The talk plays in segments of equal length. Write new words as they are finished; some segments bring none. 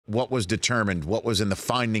what was determined? What was in the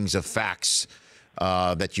findings of facts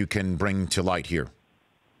that you can bring to light here?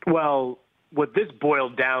 Well, what this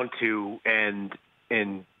boiled down to, and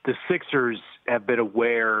the Sixers have been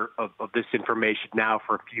aware of this information now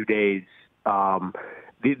for a few days.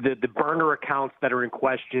 The burner accounts that are in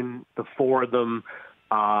question, the four of them,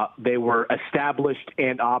 they were established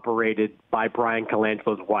and operated by Bryan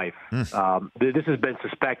Colangelo's wife. This has been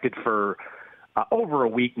suspected for over a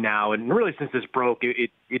week now, and really since this broke,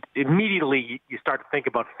 it immediately you start to think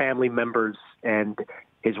about family members, and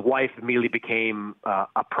his wife immediately became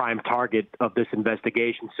a prime target of this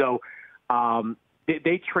investigation. So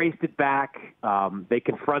they traced it back. They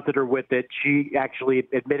confronted her with it. She actually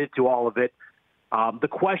admitted to all of it. The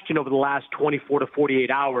question over the last 24 to 48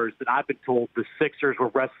 hours that I've been told the Sixers were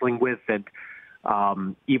wrestling with, and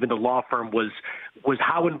even the law firm, was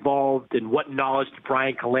how involved and what knowledge did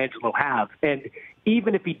Bryan Colangelo have? And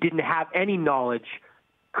even if he didn't have any knowledge,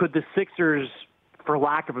 could the Sixers, for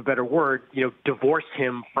lack of a better word, divorce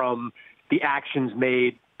him from the actions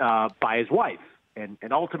made by his wife? And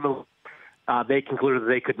ultimately, they concluded that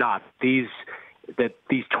they could not. These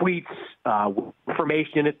tweets,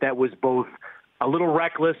 information in it that was both a little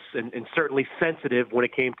reckless and certainly sensitive when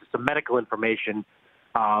it came to some medical information.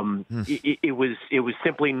 It was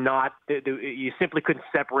simply not. You simply couldn't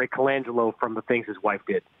separate Colangelo from the things his wife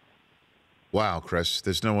did. Wow, Chris.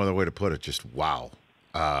 There's no other way to put it. Just wow.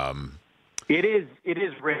 It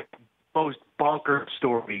is Rick, the most bonkers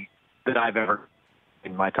story that I've ever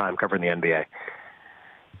in my time covering the NBA.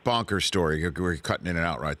 Bonkers story. We're cutting in and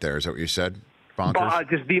out right there. Is that what you said? Bonkers.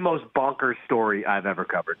 Just the most bonkers story I've ever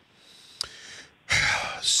covered.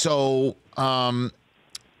 So,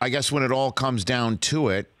 I guess when it all comes down to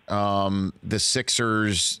it, the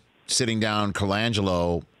Sixers sitting down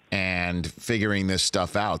Colangelo and figuring this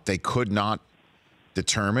stuff out, they could not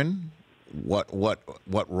determine what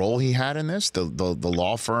role he had in this. The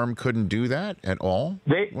law firm couldn't do that at all.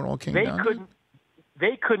 They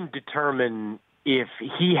couldn't determine if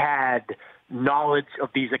he had knowledge of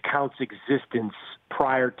these accounts' existence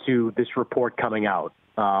prior to this report coming out.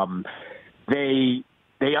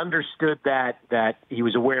 They understood that he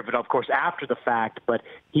was aware of it, of course, after the fact, but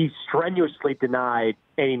he strenuously denied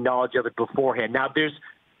any knowledge of it beforehand. Now, there's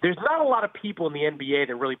not a lot of people in the NBA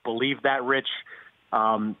that really believe that, Rich.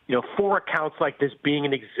 For accounts like this being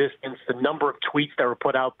in existence, the number of tweets that were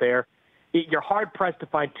put out there, you're hard-pressed to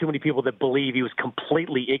find too many people that believe he was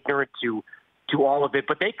completely ignorant to all of it,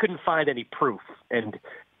 but they couldn't find any proof, and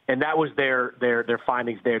that was their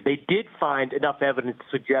findings there. They did find enough evidence to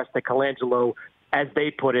suggest that Colangelo, as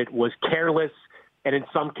they put it, was careless and in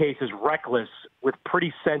some cases reckless with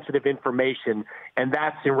pretty sensitive information, and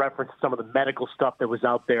that's in reference to some of the medical stuff that was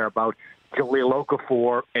out there about Jahlil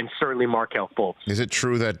Okafor and certainly Markelle Fultz. Is it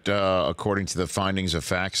true that, according to the findings of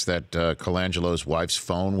facts, that Colangelo's wife's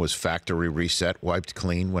phone was factory reset, wiped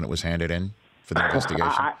clean when it was handed in for the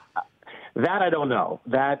investigation? That I don't know.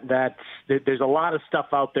 There's a lot of stuff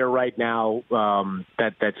out there right now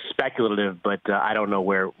that's speculative, but I don't know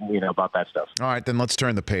where about that stuff. All right, then let's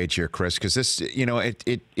turn the page here, Chris, because this,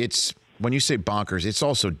 it's when you say bonkers, it's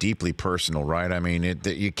also deeply personal, right? I mean,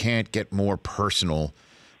 you can't get more personal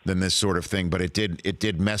than this sort of thing, but it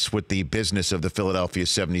did mess with the business of the Philadelphia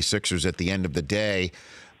 76ers at the end of the day.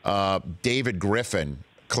 David Griffin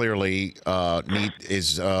clearly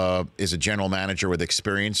is a general manager with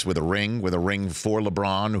experience, with a ring for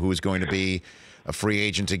LeBron, who is going to be a free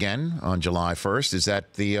agent again on July 1st. Is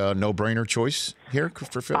that the no-brainer choice here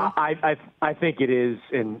for Philly? I think it is,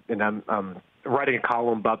 and I'm writing a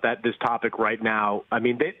column about this topic right now. I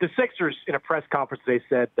mean, the Sixers, in a press conference, they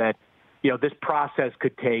said that this process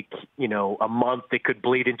could take a month. It could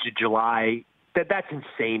bleed into July. That's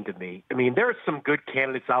insane to me. I mean, there are some good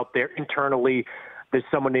candidates out there internally. There's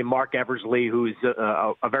someone named Mark Eversley who's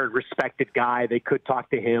a very respected guy. They could talk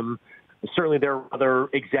to him. Certainly there are other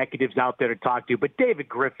executives out there to talk to, but David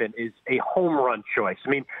Griffin is a home run choice. I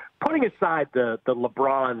mean, putting aside the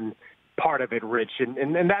LeBron part of it, Rich,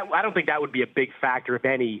 and that I don't think that would be a big factor, if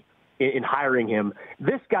any, in hiring him.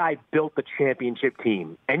 This guy built the championship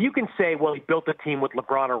team. And you can say, well, he built a team with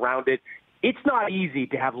LeBron around it. It's not easy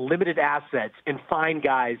to have limited assets and find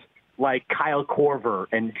guys like Kyle Korver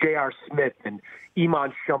and J.R. Smith and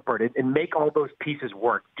Iman Shumpert and make all those pieces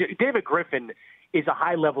work. David Griffin is a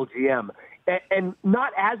high-level GM. And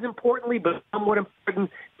not as importantly, but somewhat important,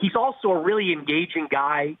 he's also a really engaging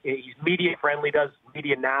guy. He's media-friendly, does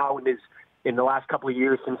media now in the last couple of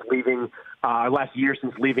years since leaving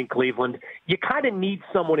Cleveland. You kind of need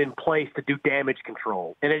someone in place to do damage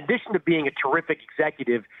control. And in addition to being a terrific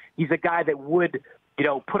executive, he's a guy that would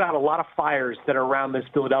put out a lot of fires that are around this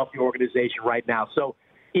Philadelphia organization right now. So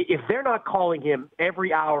if they're not calling him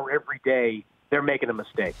every hour, every day, they're making a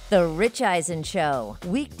mistake. The Rich Eisen Show,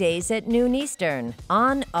 weekdays at noon Eastern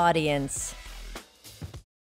on Audience.